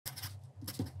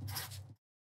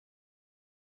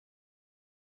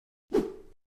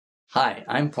Hi,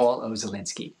 I'm Paul O.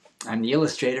 Zelinsky. I'm the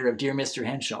illustrator of Dear Mr.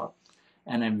 Henshaw,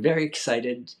 and I'm very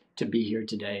excited to be here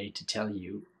today to tell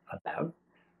you about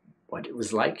what it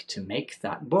was like to make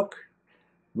that book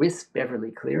with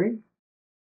Beverly Cleary.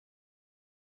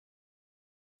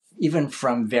 Even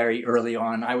from very early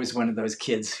on, I was one of those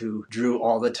kids who drew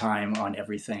all the time on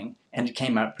everything, and it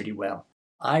came out pretty well.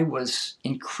 I was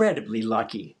incredibly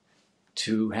lucky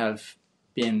to have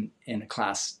been in a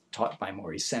class taught by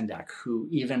Maurice Sendak, who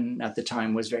even at the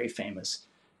time was very famous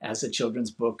as a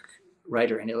children's book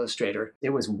writer and illustrator. It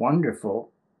was wonderful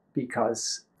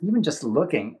because even just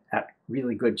looking at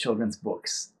really good children's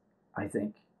books, I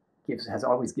think, has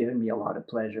always given me a lot of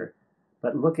pleasure.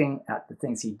 But looking at the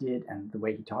things he did and the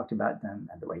way he talked about them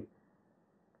and the way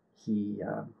he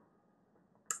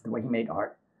made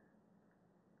art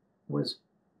was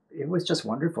just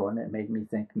wonderful, and it made me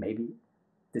think maybe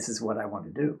this is what I want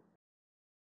to do.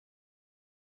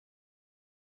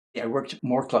 I worked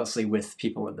more closely with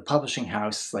people at the publishing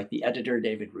house, like the editor,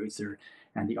 David Ruther,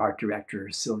 and the art director,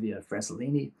 Silvia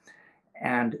Fresolini,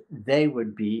 and they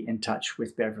would be in touch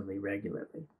with Beverly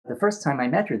regularly. The first time I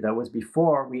met her, though, was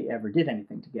before we ever did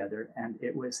anything together, and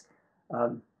it was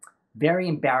very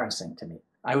embarrassing to me.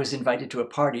 I was invited to a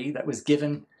party that was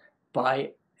given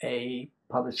by a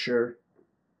publisher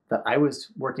that I was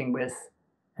working with,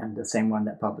 and the same one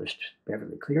that published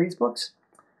Beverly Cleary's books.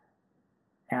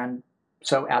 And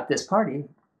so at this party,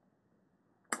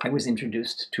 I was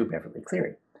introduced to Beverly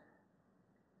Cleary.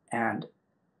 And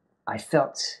I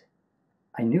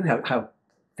knew how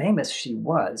famous she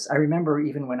was. I remember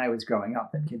even when I was growing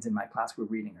up that kids in my class were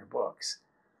reading her books.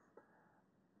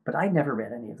 But I'd never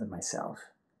read any of them myself.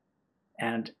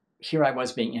 And here I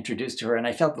was being introduced to her, and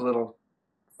I felt a little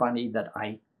funny that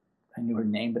I knew her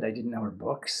name, but I didn't know her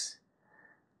books.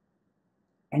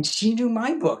 And she knew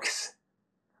my books.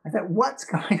 I thought, what's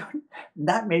going on?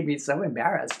 That made me so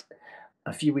embarrassed.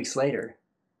 A few weeks later,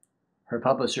 her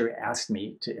publisher asked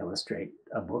me to illustrate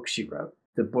a book she wrote.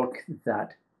 The book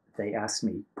that they asked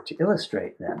me to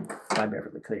illustrate then by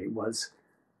Beverly Cleary was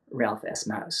Ralph S.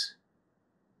 Mouse,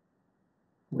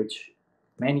 which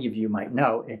many of you might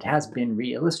know. It has been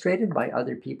re-illustrated by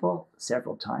other people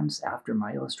several times after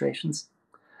my illustrations.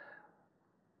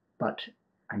 But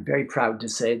I'm very proud to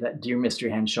say that Dear Mr.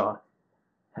 Henshaw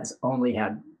has only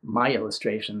had my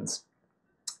illustrations,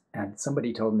 and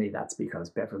somebody told me that's because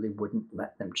Beverly wouldn't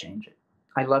let them change it.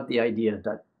 I love the idea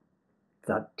that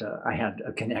I had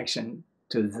a connection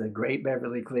to the great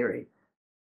Beverly Cleary.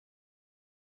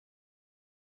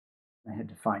 I had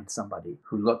to find somebody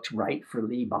who looked right for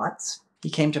Lee Botts. He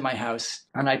came to my house,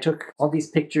 and I took all these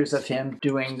pictures of him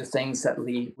doing the things that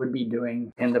Lee would be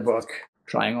doing in the book,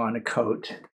 trying on a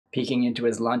coat, peeking into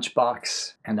his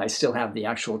lunchbox, and I still have the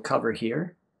actual cover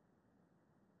here.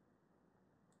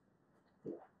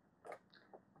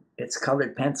 It's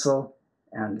colored pencil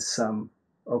and some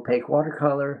opaque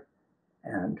watercolor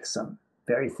and some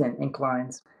very thin ink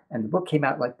lines. And the book came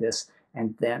out like this,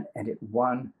 and it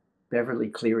won Beverly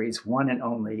Cleary's one and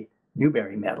only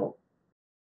Newbery Medal.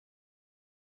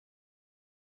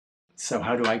 So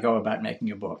how do I go about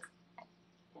making a book?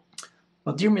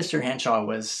 Well, Dear Mr. Henshaw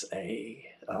was a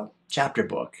chapter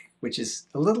book, which is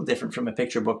a little different from a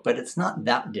picture book, but it's not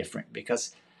that different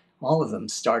because all of them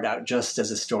start out just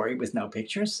as a story with no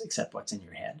pictures, except what's in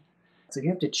your head. So you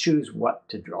have to choose what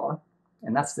to draw,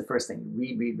 and that's the first thing.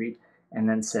 Read, and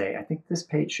then say, I think this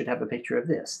page should have a picture of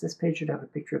this. This page should have a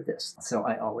picture of this. So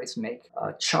I always make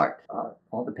a chart of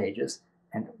all the pages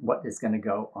and what is going to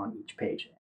go on each page.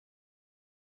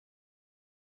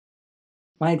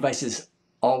 My advice is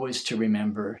always to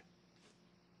remember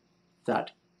that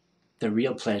the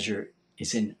real pleasure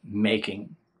is in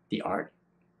making the art,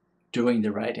 doing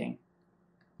the writing,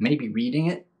 maybe reading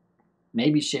it,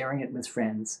 maybe sharing it with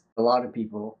friends. A lot of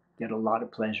people get a lot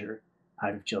of pleasure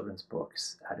out of children's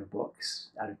books, out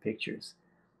of pictures.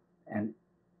 And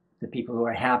the people who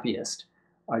are happiest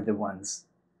are the ones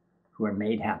who are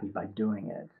made happy by doing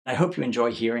it. I hope you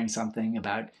enjoy hearing something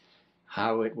about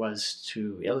how it was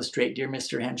to illustrate Dear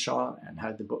Mr. Henshaw and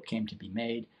how the book came to be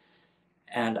made.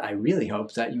 And I really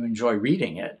hope that you enjoy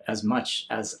reading it as much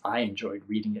as I enjoyed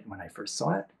reading it when I first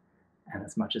saw it, and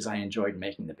as much as I enjoyed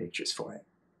making the pictures for it.